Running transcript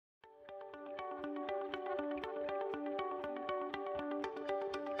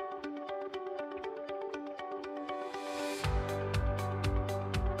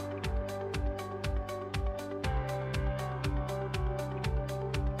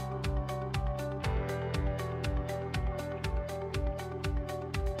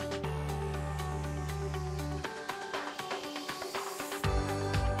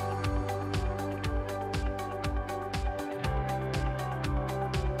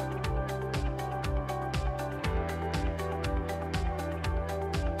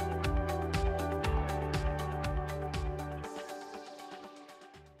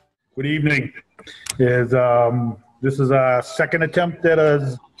Good evening. This is our second attempt at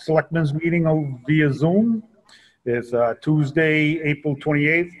a selectmen's meeting via Zoom. It's Tuesday, April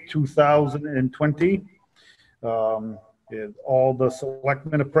 28th, 2020. All the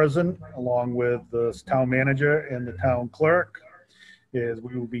selectmen are present, along with the town manager and the town clerk. We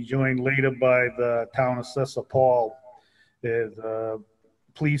will be joined later by the town assessor, Paul.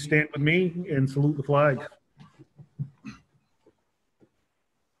 Please stand with me and salute the flag.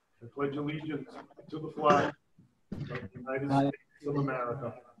 I pledge allegiance to the flag of the United States of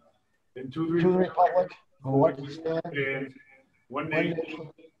America and to the republic for which we stand, one nation,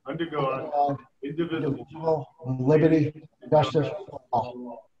 under God, indivisible, with liberty and justice for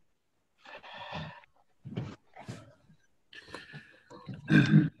all.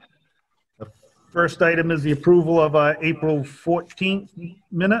 The first item is the approval of our April 14th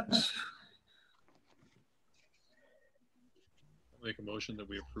minutes. Make a motion that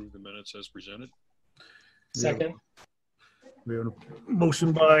we approve the minutes as presented. Second. We have a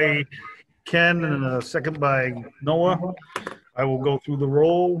motion by Ken and a second by Noah. I will go through the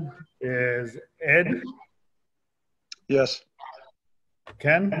roll. Is Ed? Yes.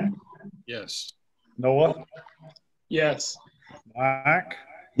 Ken? Yes. Noah? Yes. Mark?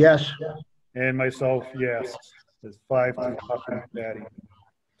 Yes. And myself, yes. It's 5-2 Patty.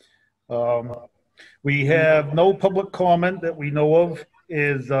 We have no public comment that we know of.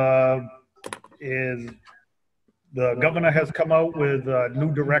 Is the governor has come out with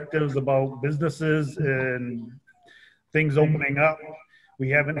new directives about businesses and things opening up. We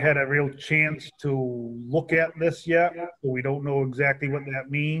haven't had a real chance to look at this yet, so we don't know exactly what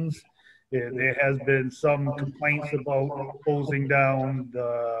that means. There has been some complaints about closing down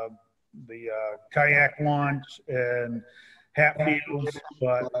the kayak launch and Hatfields,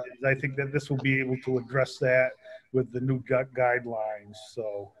 but I think that this will be able to address that with the new guidelines.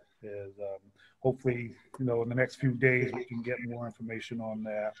 So hopefully, in the next few days, we can get more information on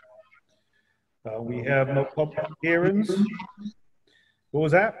that. We have no public hearings. What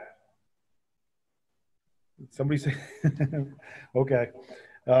was that? Somebody say? Okay.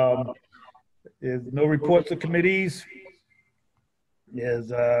 There's no reports of committees.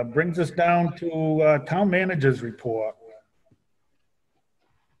 Brings us down to town manager's report.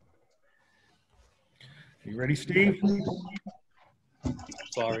 You ready, Steve?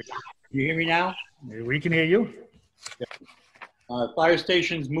 Sorry. You hear me now? We can hear you. Fire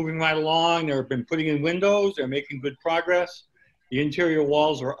station's moving right along. They've been putting in windows. They're making good progress. The interior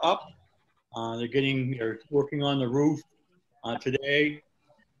walls are up. They're working on the roof today.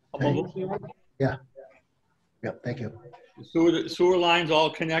 Yeah. Yep. Thank you. The sewer line's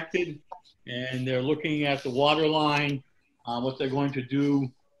all connected, and they're looking at the water line. What they're going to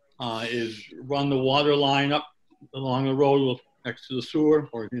do is run the water line up along the road next to the sewer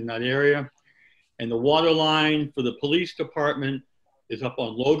or in that area. And the water line for the police department is up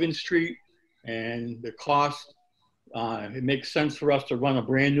on Logan Street. And the cost, it makes sense for us to run a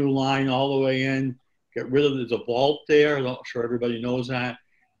brand new line all the way in, there's a vault there. I'm not sure everybody knows that.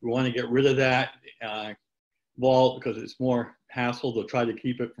 We want to get rid of that vault because it's more hassle to try to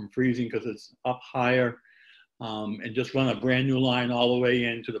keep it from freezing because it's up higher. And just run a brand new line all the way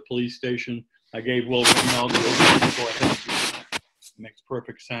into the police station. I gave Will Greenwald the go ahead to do that. It makes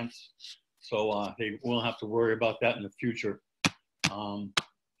perfect sense. So they won't have to worry about that in the future.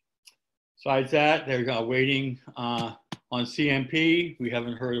 Besides that, they're waiting on CMP. We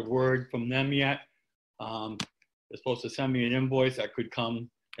haven't heard a word from them yet. They're supposed to send me an invoice that could come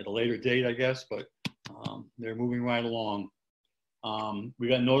at a later date, I guess, but they're moving right along. We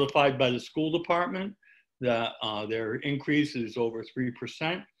got notified by the school department that their increase is over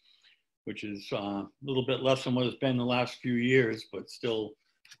 3%, which is a little bit less than what it's been the last few years, but still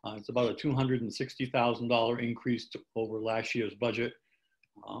it's about a $260,000 increase over last year's budget.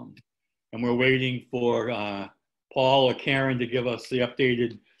 And we're waiting for Paul or Karen to give us the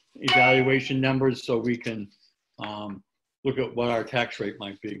updated evaluation numbers so we can look at what our tax rate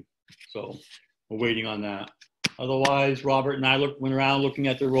might be. So we're waiting on that. Otherwise, Robert and I went around looking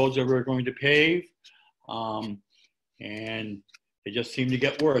at the roads that we're going to pave. And they just seem to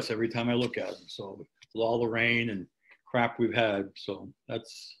get worse every time I look at them. So with all the rain and crap we've had. So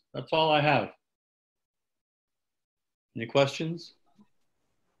that's all I have. Any questions?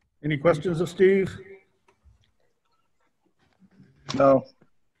 Any questions of Steve? No.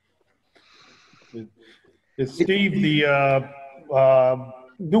 Is Steve the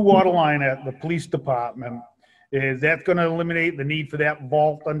new water line at the police department? Is that going to eliminate the need for that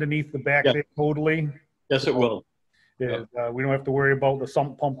vault underneath the back there totally? Yes, it will. We don't have to worry about the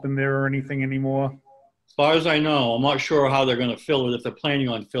sump pump in there or anything anymore. As far as I know, I'm not sure how they're going to fill it, if they're planning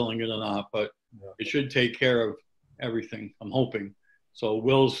on filling it or not, but it should take care of everything, I'm hoping. So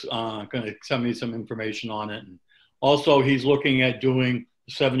Will's going to send me some information on it. And also, he's looking at doing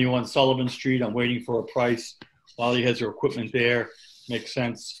 71 Sullivan Street. I'm waiting for a price while he has their equipment there. Makes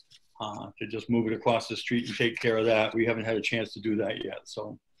sense to just move it across the street and take care of that. We haven't had a chance to do that yet,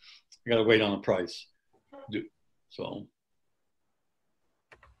 so I got to wait on the price. So.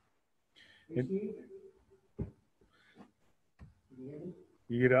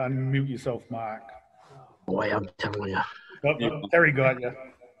 You gotta unmute yourself, Mark. Boy, I'm telling you. Oh, Terry got you.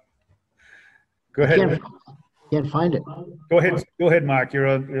 Go ahead. Can't find it. Go ahead, Mark.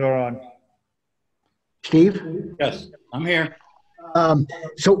 You're on. Steve? Yes, I'm here.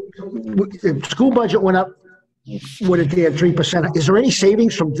 So the school budget went up, what did they have, 3%? Is there any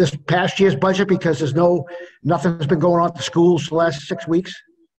savings from this past year's budget because nothing's been going on at the schools the last 6 weeks?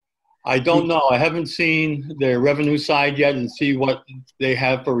 I don't know. I haven't seen their revenue side yet and see what they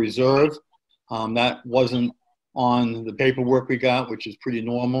have for reserve. That wasn't on the paperwork we got, which is pretty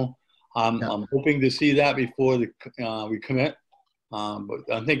normal. I'm hoping to see that before we commit. But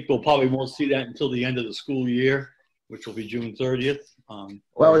I think we'll probably won't see that until the end of the school year, which will be June 30th.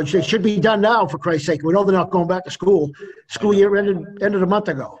 Well, it should be done now, for Christ's sake. We know they're not going back to school. School year ended a month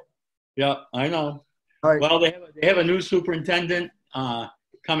ago. Yeah, I know. All right. Well, they have a new superintendent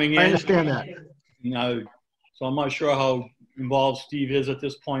coming in. I understand that. You know, so I'm not sure how involved Steve is at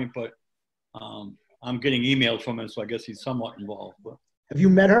this point, but I'm getting emails from him, so I guess he's somewhat involved. But Have you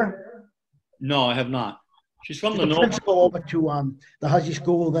met her? no, I have not. She's from the principal over to the Huzzy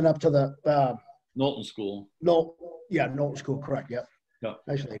School, then up to the Knowlton School. Knowlton School, correct? Yep. Yeah.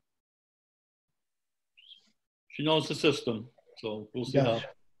 Nice lady. She knows the system, so we'll see Yes. how.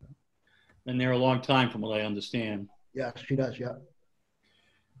 Been there a long time, from what I understand. Yes, she does. Yeah.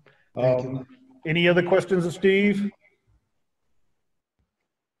 Thank you. Any other questions of Steve?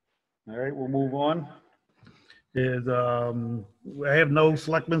 All right, we'll move on. I have no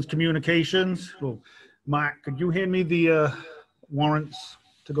selectmen's communications. So, Mark, could you hand me the warrants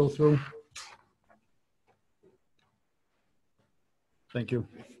to go through? Thank you.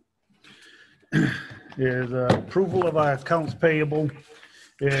 Is approval of our accounts payable.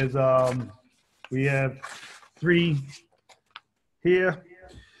 Is we have 3 here.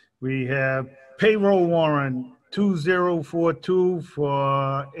 We have payroll warrant 2042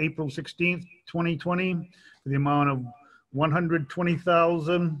 for April 16th, 2020, for the amount of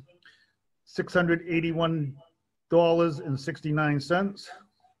 $120,681.69.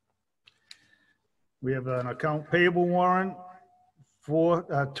 We have an account payable warrant for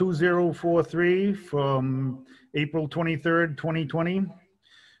 2043 from April 23rd, 2020,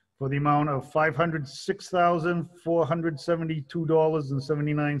 for the amount of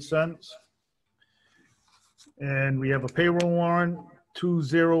 $506,472.79. And we have a payroll warrant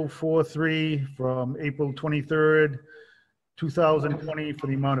 2043 from April 23rd, 2020, for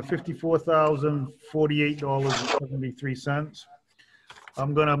the amount of $54,048.73.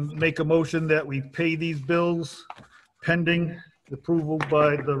 I'm going to make a motion that we pay these bills pending approval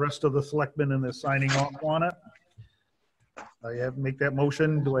by the rest of the selectmen, and they're signing off on it. Make that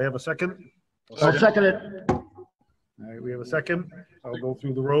motion. Do I have a second? I'll second it. All right, we have a second. I'll go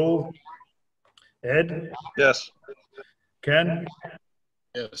through the roll. Ed? Yes. Ken?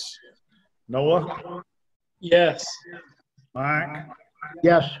 Yes. Noah? Yes. Mark?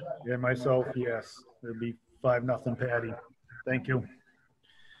 Yes. And myself, yes. It'd be 5-0, Patty. Thank you.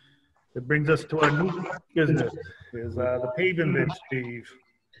 It brings us to our new business, is the paving bid, Steve.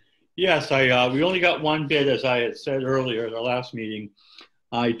 Yes, we only got one bid, as I had said earlier at our last meeting.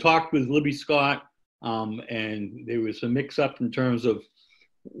 I talked with Libby Scott, and there was a mix-up in terms of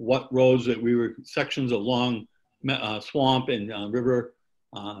what roads that sections along Swamp and River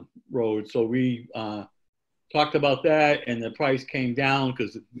Road. So we talked about that, and the price came down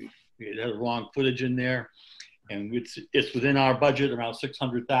because it had the wrong footage in there. And it's within our budget, around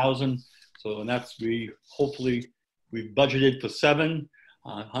 $600,000. So, and hopefully we've budgeted for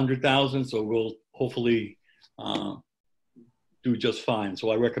 $700,000. So we'll hopefully do just fine. So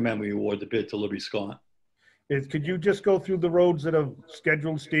I recommend we award the bid to Libby Scott. Could you just go through the roads that are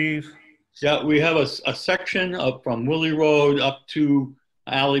scheduled, Steve? Yeah, we have a section from Willie Road up to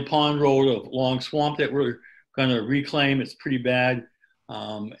Alley Pond Road along Swamp that we're going to reclaim. It's pretty bad.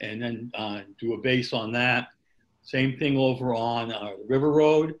 And then do a base on that. Same thing over on River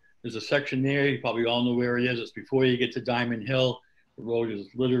Road. There's a section there. You probably all know where it is. It's before you get to Diamond Hill. The road is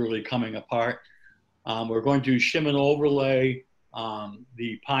literally coming apart. We're going to shim and overlay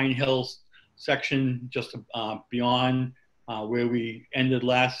the Pine Hills section just beyond where we ended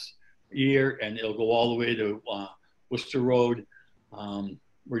last year, and it'll go all the way to Worcester Road.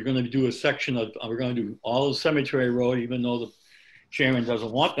 We're going to do a section of, we're going to do all of Cemetery Road, even though the chairman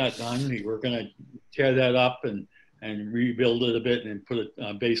doesn't want that done. We're going to tear that up and rebuild it a bit and put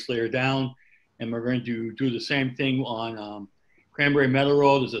a base layer down. And we're going to do the same thing on Cranberry Meadow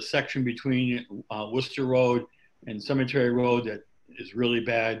Road. There's a section between Worcester Road and Cemetery Road that is really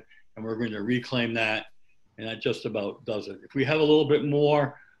bad, and we're going to reclaim that, and that just about does it. If we have a little bit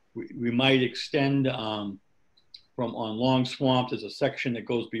more, we might extend from on Long Swamp. There's a section that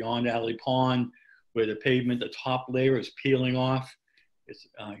goes beyond Alley Pond where the pavement, the top layer is peeling off. It's,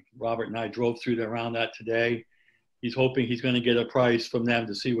 Robert and I drove through there around that today. He's hoping he's going to get a price from them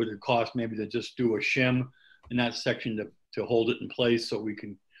to see what it costs, maybe to just do a shim in that section to hold it in place so we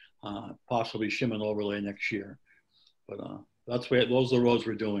can possibly shim and overlay next year. But those are the roads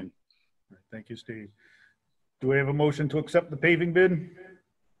we're doing. Thank you, Steve. Do we have a motion to accept the paving bid?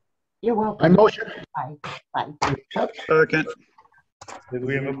 You're welcome. I motion. Bye. Second.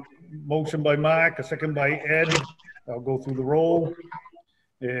 We have a motion by Mark, a second by Ed. I'll go through the roll.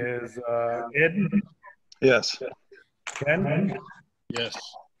 Is Ed? Yes. Ken? Yes.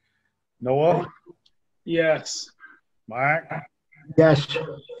 Noah? Yes. Mark? Yes.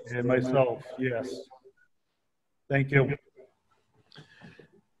 And myself, yes. Thank you.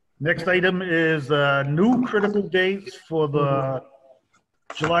 Next item is new critical dates for the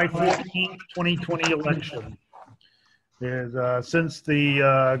July 14th, 2020 election. Since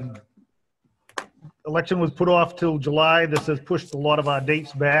the election was put off till July, this has pushed a lot of our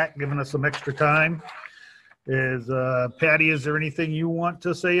dates back, giving us some extra time. Patty, is there anything you want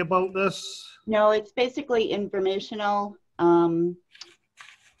to say about this? No, it's basically informational.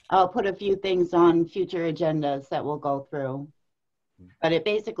 I'll put a few things on future agendas that we'll go through. But it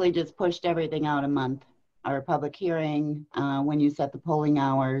basically just pushed everything out a month. Our public hearing, when you set the polling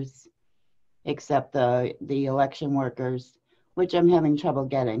hours, except the election workers, which I'm having trouble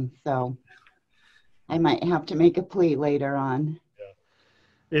getting. So I might have to make a plea later on.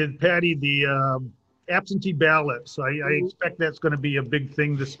 Yeah. And Patty, the absentee ballots, I expect that's going to be a big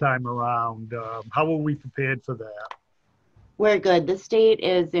thing this time around. How are we prepared for that? We're good. The state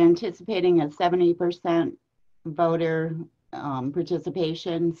is anticipating a 70% voter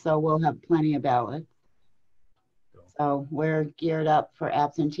participation, so we'll have plenty of ballots. So we're geared up for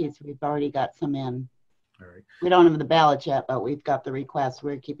absentees. We've already got some in. All right. We don't have the ballots yet, but we've got the requests.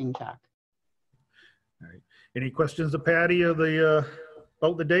 We're keeping track. All right. Any questions of Patty or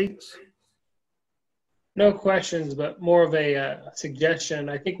about the dates? No questions, but more of a suggestion.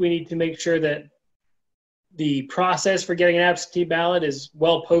 I think we need to make sure that the process for getting an absentee ballot is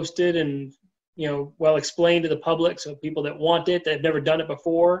well posted and well explained to the public, so people that want it, that have never done it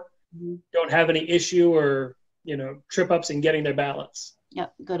before, don't have any issue or trip ups in getting their ballots.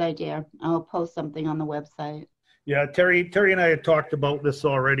 Yep, good idea. I'll post something on the website. Yeah, Terry and I had talked about this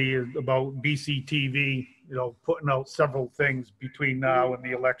already, about BCTV, putting out several things between now and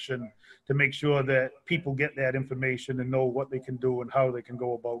the election to make sure that people get that information and know what they can do and how they can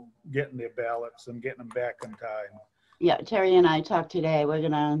go about getting their ballots and getting them back in time. Yeah, Terry and I talked today. We're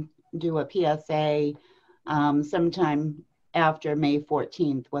going to do a PSA sometime after May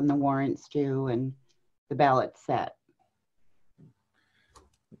 14th when the warrant's due and the ballot's set.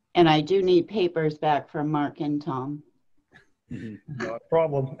 And I do need papers back from Mark and Tom. No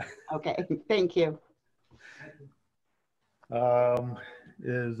problem. Okay, thank you. The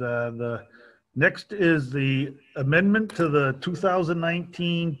next is the amendment to the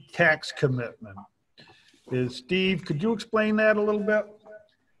 2019 tax commitment. Steve, could you explain that a little bit?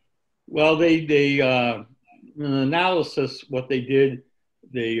 Well, they an analysis, what they did,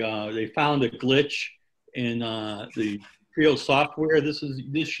 they found a glitch in the Creo software.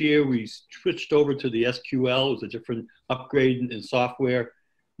 This year we switched over to the SQL. It was a different upgrade in software,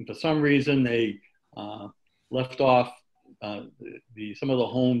 and for some reason they left off some of the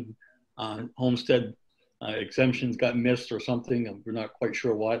homestead exemptions got missed or something. We're not quite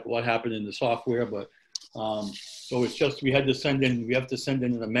sure what happened in the software, but so it's just we have to send in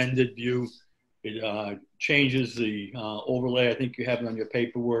an amended view. It changes the overlay. I think you have it on your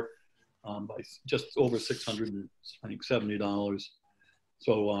paperwork. By just over $670.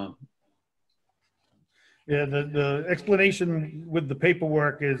 So yeah, the explanation with the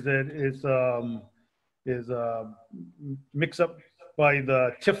paperwork is that it's mix up by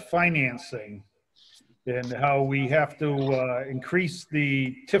the TIF financing and how we have to increase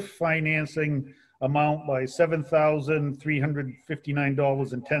the TIF financing amount by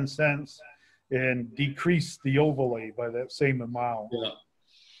 $7,359.10 and decrease the overlay by that same amount. yeah.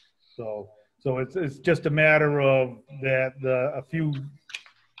 So it's just a matter of that a few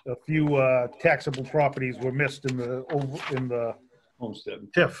a few taxable properties were missed in the Homestead.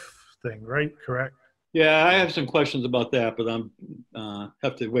 TIF thing, right? Correct? Yeah, I have some questions about that, but I'm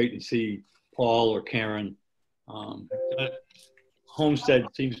have to wait and see Paul or Karen. That Homestead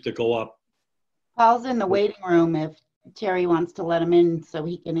seems to go up. Paul's in the waiting room if Terry wants to let him in so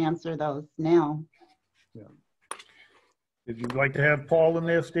he can answer those now. Did you like to have Paul in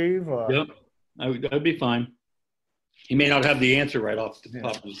there, Steve? Yep, that'd be fine. He may not have the answer right off the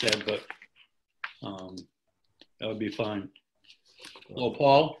top of his head, but that would be fine. Hello,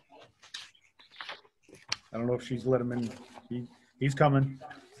 Paul. I don't know if she's let him in. He's coming.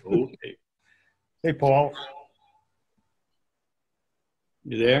 Okay. Hey, Paul.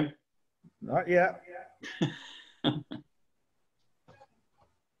 You there? Not yet.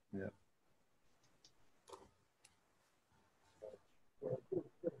 Yeah.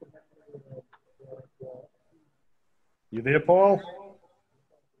 You there, Paul?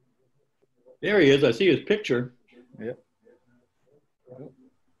 There he is. I see his picture. Yep.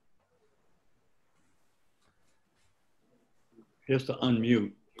 He has to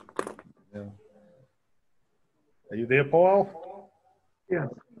unmute. Yeah. Are you there, Paul? Yeah.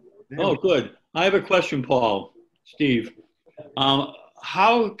 Oh, good. I have a question, Paul. Steve,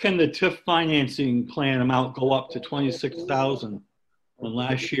 how can the TIF financing plan amount go up to 26,000 when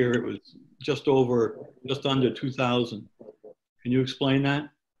last year it was just under 2,000? Can you explain that?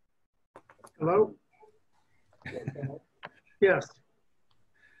 Hello? Yes.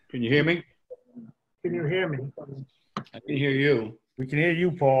 Can you hear me? Can you hear me? I can hear you. We can hear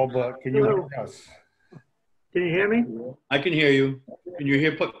you, Paul, but can you hear us? Can you hear me? I can hear you. Can you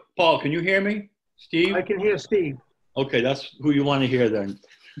hear Paul? Can you hear me? Steve? I can hear Steve. Okay, that's who you want to hear then.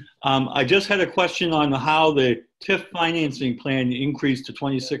 I just had a question on how the TIF financing plan increased to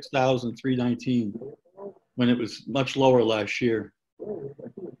 26,319 when it was much lower last year.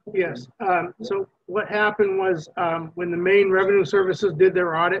 Yes. So what happened was when the Maine Revenue Services did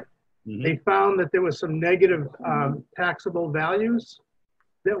their audit, they found that there was some negative taxable values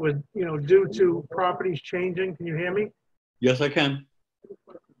that was, due to properties changing. Can you hear me? Yes, I can.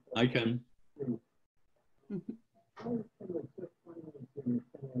 I can.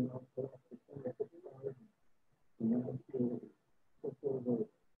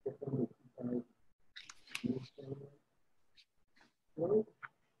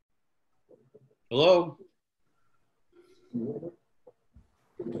 Hello?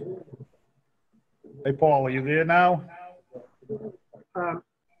 Hey, Paul, are you there now?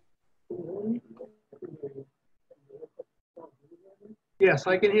 Yes,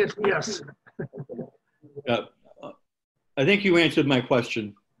 I can hear. Yes. I think you answered my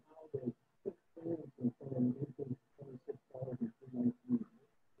question.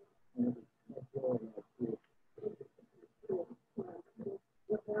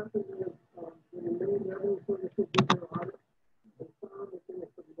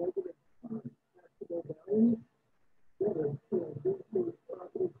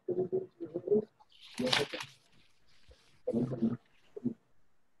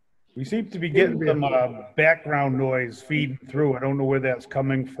 We seem to be getting some background noise feeding through. I don't know where that's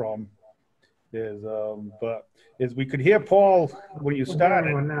coming from. But as we could hear Paul when you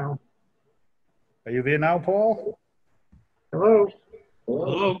started. Now. Are you there now, Paul? Hello?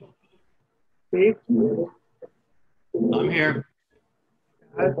 Hello? Steve? I'm here.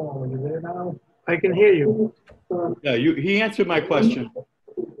 Hi, Paul. Are you there now? I can hear you. Yeah, he answered my question.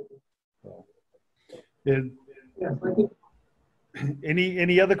 Yes, I can.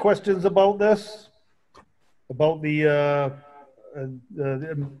 Any other questions about this? About the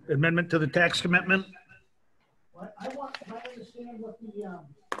amendment to the tax commitment? I understand what the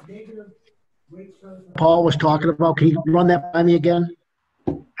negative rates Paul was talking about. Can you run that by me again?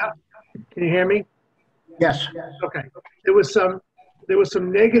 Can you hear me? Yes. Okay. There was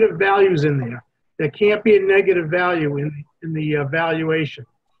some negative values in there. There can't be a negative value in the valuation.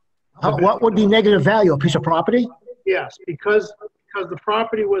 What would be negative value? A piece of property? Yes, because the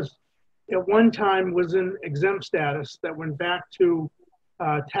property was at one time was in exempt status that went back to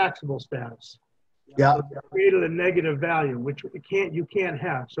taxable status. Yeah. So it created a negative value, which you can't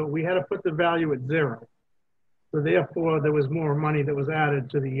have. So we had to put the value at 0. So therefore, there was more money that was added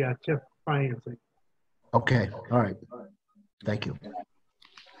to the TIF financing. Okay. All right. Thank you.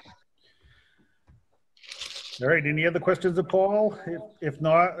 All right. Any other questions of Paul? If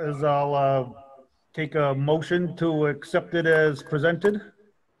not, I'll take a motion to accept it as presented.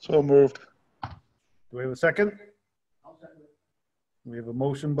 So moved. Do we have a second? We have a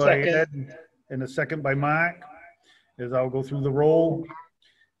motion by Ed and a second by Mark. As I'll go through the roll.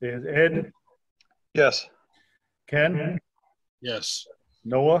 There's Ed. Yes. Ken. Yes.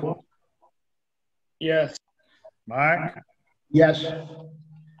 Noah, Yes. Mark, Yes.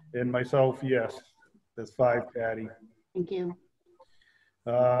 and myself, yes. There's 5, Patty. Thank you.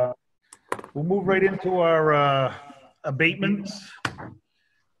 We'll move right into our abatements.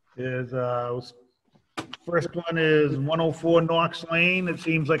 First one is 104 Knox Lane. It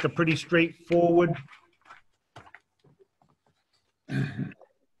seems like a pretty straightforward.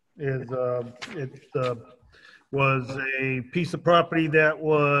 It was a piece of property that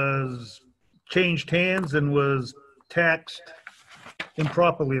was changed hands and was taxed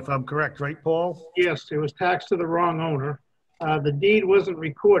improperly, if I'm correct, right, Paul? Yes, it was taxed to the wrong owner. The deed wasn't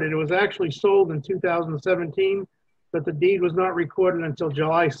recorded. It was actually sold in 2017, but the deed was not recorded until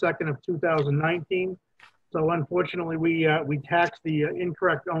July 2nd of 2019. So unfortunately, we taxed the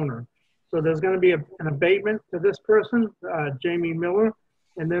incorrect owner. So there's going to be an abatement to this person, Jamie Miller,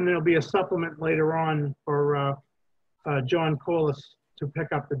 and then there'll be a supplement later on for John Corliss to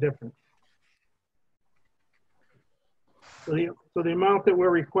pick up the difference. So the amount that we're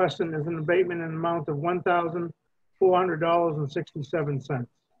requesting is an abatement in an amount of $1,400.67.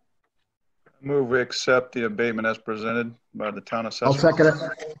 Move we accept the abatement as presented by the town assessor. I'll second it.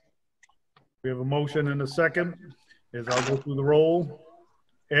 We have a motion and a second. I'll go through the roll.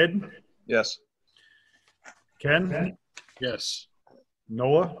 Ed? Yes. Ken? Yes.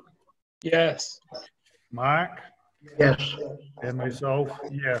 Noah? Yes. Mark? Yes. And myself,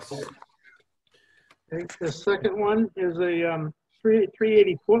 yes. Okay, the second one is a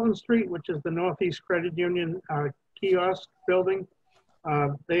 380 Portland Street, which is the Northeast Credit Union kiosk building.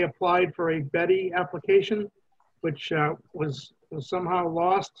 They applied for a Betty application, which was somehow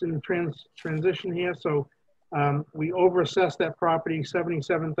lost in transition here. So we overassessed that property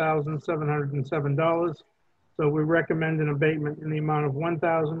 $77,707. So we recommend an abatement in the amount of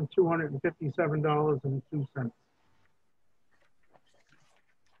 $1,257.02.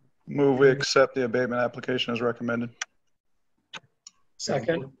 Move we accept the abatement application as recommended.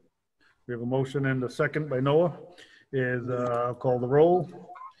 Second. We have a motion and a second by Noah. I'll call the roll.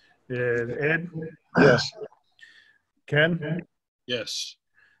 Ed? Yes. Ken? Yes.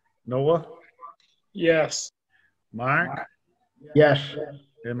 Noah? Yes. Mark? Yes.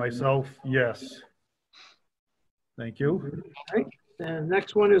 And myself, yes. Thank you. And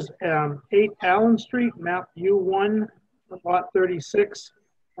next one is 8 Allen Street, map U1, lot 36.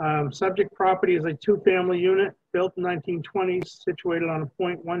 Subject property is a 2-family unit built in 1920s, situated on a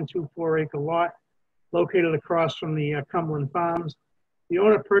 0.124 acre lot located across from the Cumberland Farms. The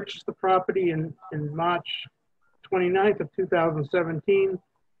owner purchased the property in March 29th of 2017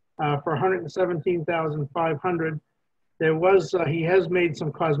 for $117,500. He has made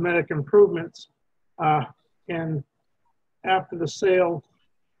some cosmetic improvements, and after the sale,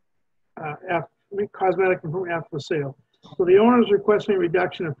 cosmetic improvement after the sale. So the owner is requesting a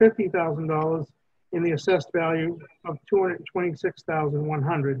reduction of $50,000 in the assessed value of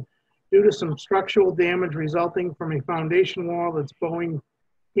 $226,100 due to some structural damage resulting from a foundation wall that's bowing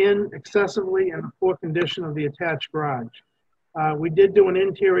in excessively and the poor condition of the attached garage. We did do an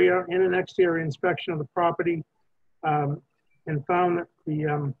interior and an exterior inspection of the property and found that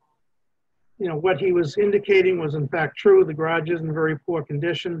what he was indicating was in fact true. The garage is in very poor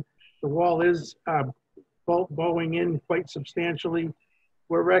condition. The wall is bowing in quite substantially.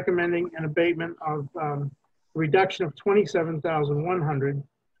 We're recommending an abatement of reduction of $27,100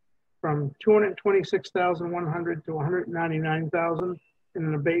 from $226,100 to $199,000 and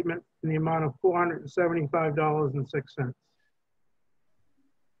an abatement in the amount of $475.06.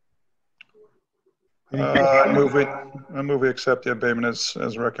 I move we accept the abatement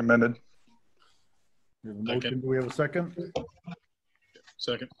as recommended. We have a motion. Do we have a second?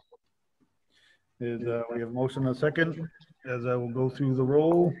 Second. We have a motion and a second. As I will go through the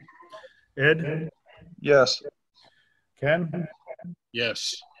roll. Ed? Yes. Ken?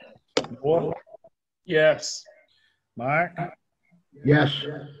 Yes. Noah? Yes. Mark? Yes.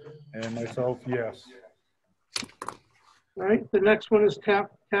 And myself, yes. All right, the next one is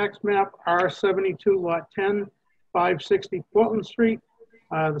tax map R72 lot 10, 560 Portland Street.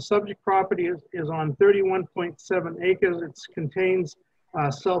 The subject property is on 31.7 acres. It contains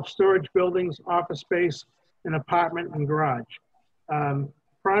self-storage buildings, office space, an apartment, and garage.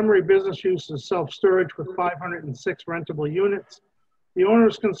 Primary business use is self-storage with 506 rentable units. The owner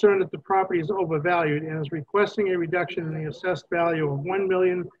is concerned that the property is overvalued and is requesting a reduction in the assessed value of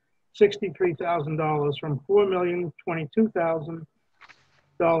 $1,063,000 from $4,022,000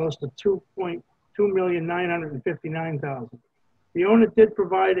 to $2,959,000. The owner did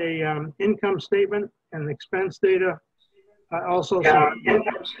provide a income statement and expense data, also some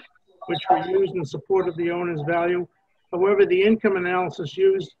which were used in support of the owner's value. However, the income analysis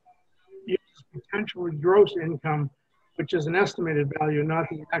uses potential gross income, which is an estimated value, not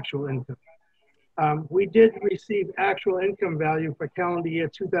the actual income. We did receive actual income value for calendar year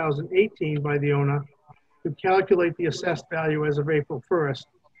 2018 by the owner to calculate the assessed value as of April 1st.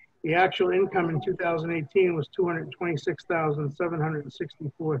 The actual income in 2018 was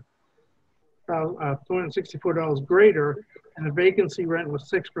 $264 greater, and the vacancy rent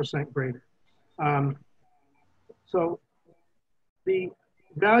was 6% greater. So the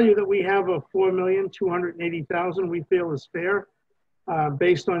value that we have of $4,280,000 we feel is fair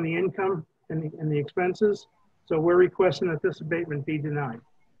based on the income and the expenses. So we're requesting that this abatement be denied.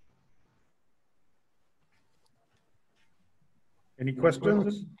 Any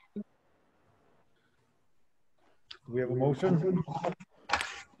questions? Do we have a motion?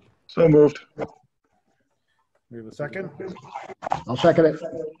 So moved. We have a second? I'll second it.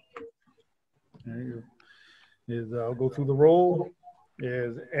 I'll go through the roll.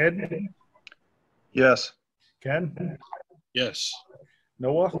 Is Ed? Yes. Ken? Yes.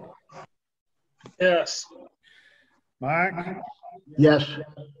 Noah? Yes. Mark? Yes.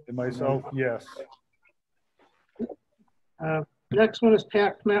 And myself, yes. Next one is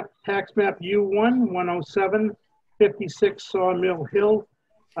tax map U1 107 56 Sawmill Hill.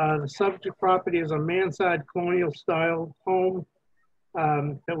 The subject property is a mansard colonial style home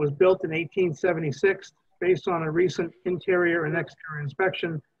that was built in 1876 based on a recent interior and exterior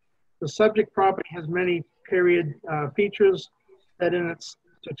inspection. The subject property has many period features that in its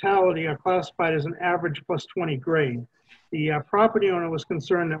totality are classified as an average plus 20 grade. The property owner was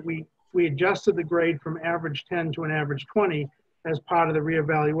concerned that we adjusted the grade from average 10 to an average 20 as part of the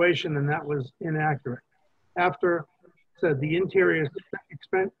reevaluation, and that was inaccurate. After the interior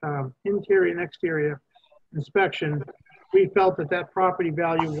and exterior inspection, we felt that property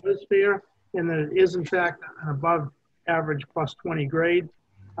value was fair and that it is in fact an above average plus 20 grade.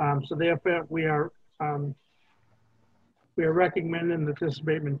 So therefore we are recommending that this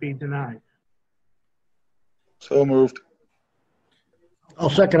abatement be denied. So moved. I'll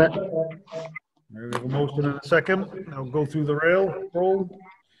second it. We have a motion and a second. I'll go through the roll.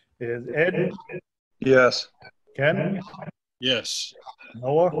 Is Ed? Yes. Ken? Yes.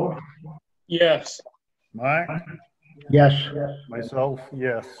 Noah? Yes. Mark? Yes. Myself,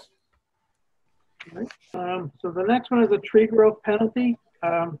 yes. So the next one is a tree growth penalty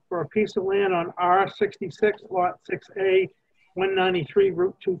for a piece of land on R66 Lot 6A 193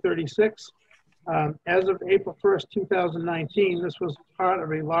 Route 236. As of April 1st, 2019, this was part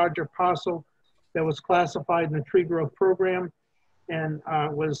of a larger parcel that was classified in the tree growth program, and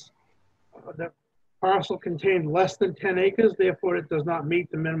the parcel contained less than 10 acres, therefore it does not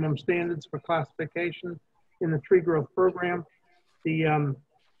meet the minimum standards for classification in the tree growth program. The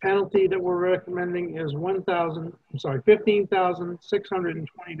penalty that we're recommending is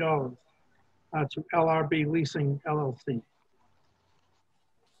 $15,620 to LRB Leasing LLC.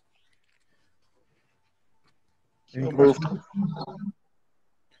 Any So moved. questions?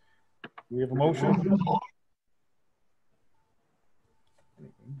 We have a motion?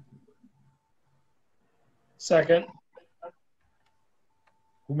 Second.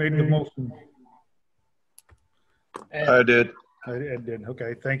 Who made the motion? I did. Ed did.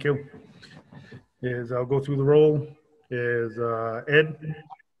 Okay, thank you. I'll go through the roll. Is Ed?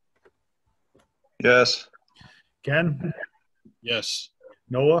 Yes. Ken? Yes.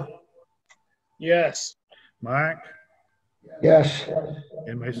 Noah? Yes. Mark? Yes.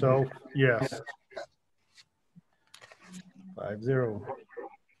 And myself, yes. 5-0. All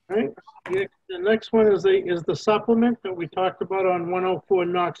right. The next one is the supplement that we talked about on 104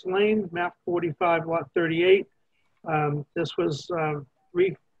 Knox Lane, map 45, lot 38. This was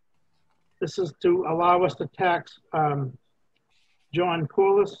this is to allow us to tax John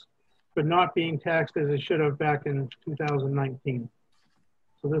Corliss for not being taxed as it should have back in 2019.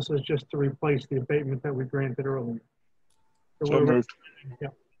 So this is just to replace the abatement that we granted earlier. So moved. Yeah.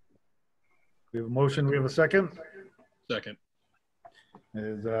 We have a motion. We have a second. Second.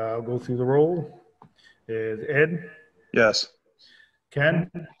 I'll go through the roll. Is Ed? Yes. Ken?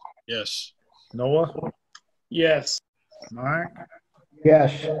 Yes. Noah? Yes. Mark?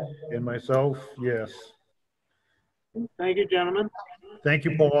 Yes. And myself, yes. Thank you, gentlemen. Thank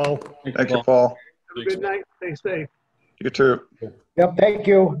you, Paul. Thank you, Paul. Have a Thanks, good night. Stay safe. You too. Yep, thank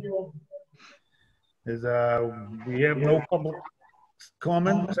you. We have no public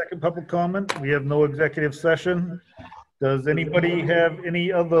comment, second public comment. We have no executive session. Does anybody have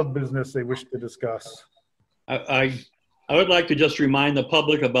any other business they wish to discuss? I would like to just remind the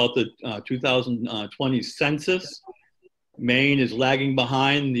public about the 2020 census. Maine is lagging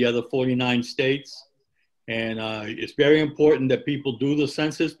behind the other 49 states. And it's very important that people do the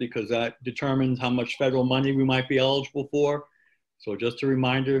census because that determines how much federal money we might be eligible for. So just a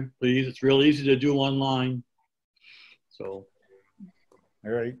reminder, please, it's real easy to do online. So.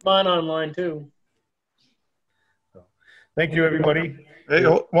 All right. Mine online too. Thank you, everybody. Hey,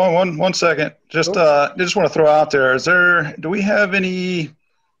 one second. Just want to throw out there, do we have any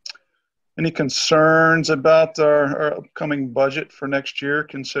concerns about our upcoming budget for next year,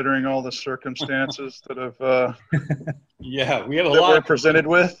 considering all the circumstances that have Yeah, we have a that lot we're presented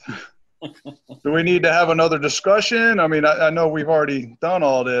with? Do we need to have another discussion? I mean, I know we've already done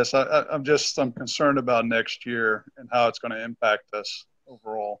all this. I'm concerned about next year and how it's going to impact us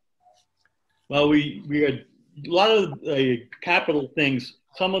overall. Well, we had a lot of the capital things.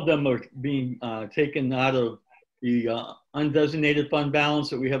 Some of them are being taken out of the undesignated fund balance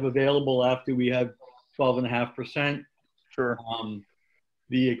that we have available after we have 12.5%. Sure.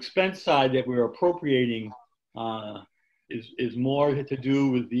 The expense side that we're appropriating is more to do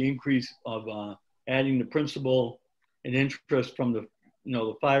with the increase of adding the principal and interest from the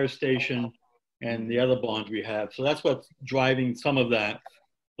fire station and the other bonds we have. So that's what's driving some of that.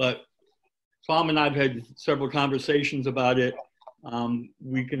 But Tom and I've had several conversations about it.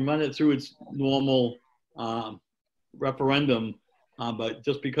 We can run it through its normal referendum, but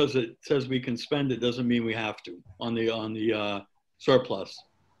just because it says we can spend it doesn't mean we have to on the surplus.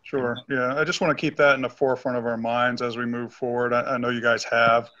 Sure. Yeah. I just want to keep that in the forefront of our minds as we move forward. I know you guys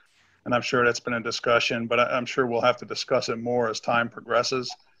have, and I'm sure that's been a discussion, but I'm sure we'll have to discuss it more as time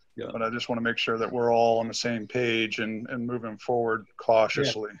progresses. Yeah. But I just want to make sure that we're all on the same page and moving forward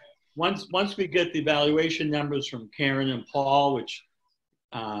cautiously. Yeah. Once we get the valuation numbers from Karen and Paul, which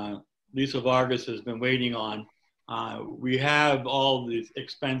Lisa Vargas has been waiting on, we have all the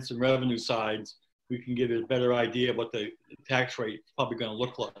expense and revenue sides. We can give it a better idea of what the tax rate is probably going to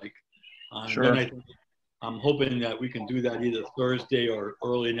look like. Sure. Then I'm hoping that we can do that either Thursday or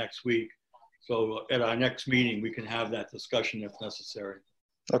early next week. So at our next meeting, we can have that discussion if necessary.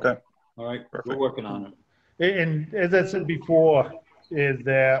 Okay. All right. Perfect. We're working on it. And as I said before, is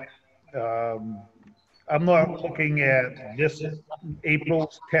that I'm not looking at this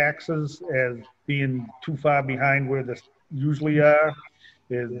April's taxes as being too far behind where this usually are.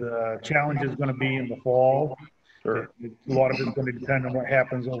 The challenge is going to be in the fall. Sure. A lot of it's going to depend on what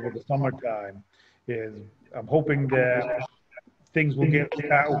happens over the summertime. I'm hoping that things will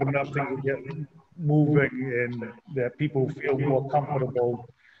start opening up, things will get moving, and that people feel more comfortable,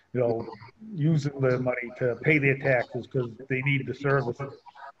 using the money to pay their taxes because they need the services.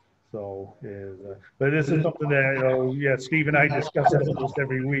 So, but this is something that, Steve and I discuss it almost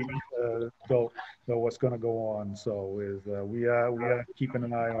every week. So what's going to go on? So we are keeping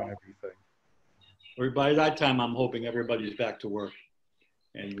an eye on everything. By that time, I'm hoping everybody's back to work,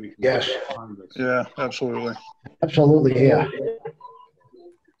 and we can. Yes. Yeah, absolutely. Absolutely, yeah.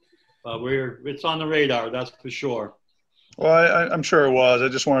 It's on the radar, that's for sure. Well, I'm sure it was. I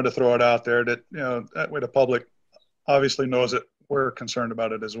just wanted to throw it out there that that way the public obviously knows that we're concerned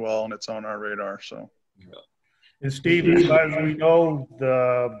about it as well, and it's on our radar. So. And Steve, as far as we know,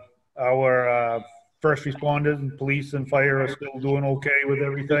 our first responders and police and fire are still doing okay with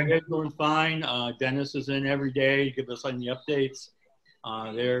everything? They're doing fine. Dennis is in every day, give us any updates.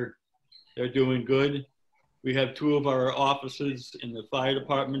 They're doing good. We have 2 of our officers in the fire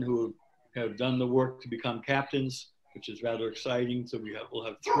department who have done the work to become captains, which is rather exciting. So we'll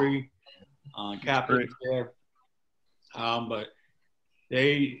have 3 captains there. But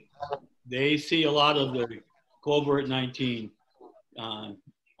they see a lot of the covert 19, not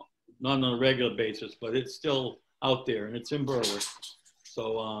on a regular basis, but it's still out there and it's in Berwick.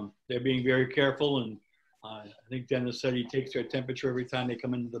 So they're being very careful, and I think Dennis said he takes their temperature every time they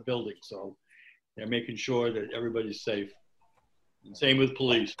come into the building. So they're making sure that everybody's safe. And same with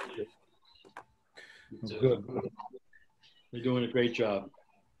police. Good. They're doing a great job.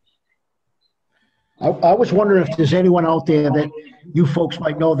 I was wondering if there's anyone out there that you folks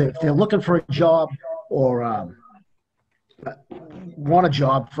might know that if they're looking for a job or want a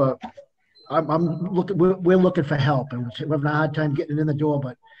job we're looking for help, and we're having a hard time getting in the door,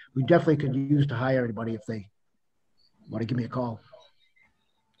 but we definitely could use to hire anybody if they want to give me a call.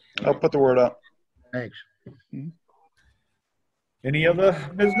 I'll put the word out. Thanks. Any other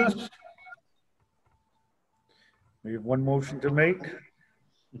business? We have one motion to make.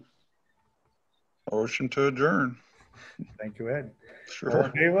 Motion to adjourn. Thank you, Ed. Sure. All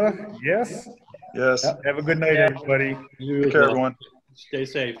in favor? Yes? Yes. Have a good night, everybody. Take care, everyone. Stay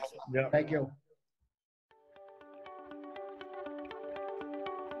safe. Yeah. Thank you.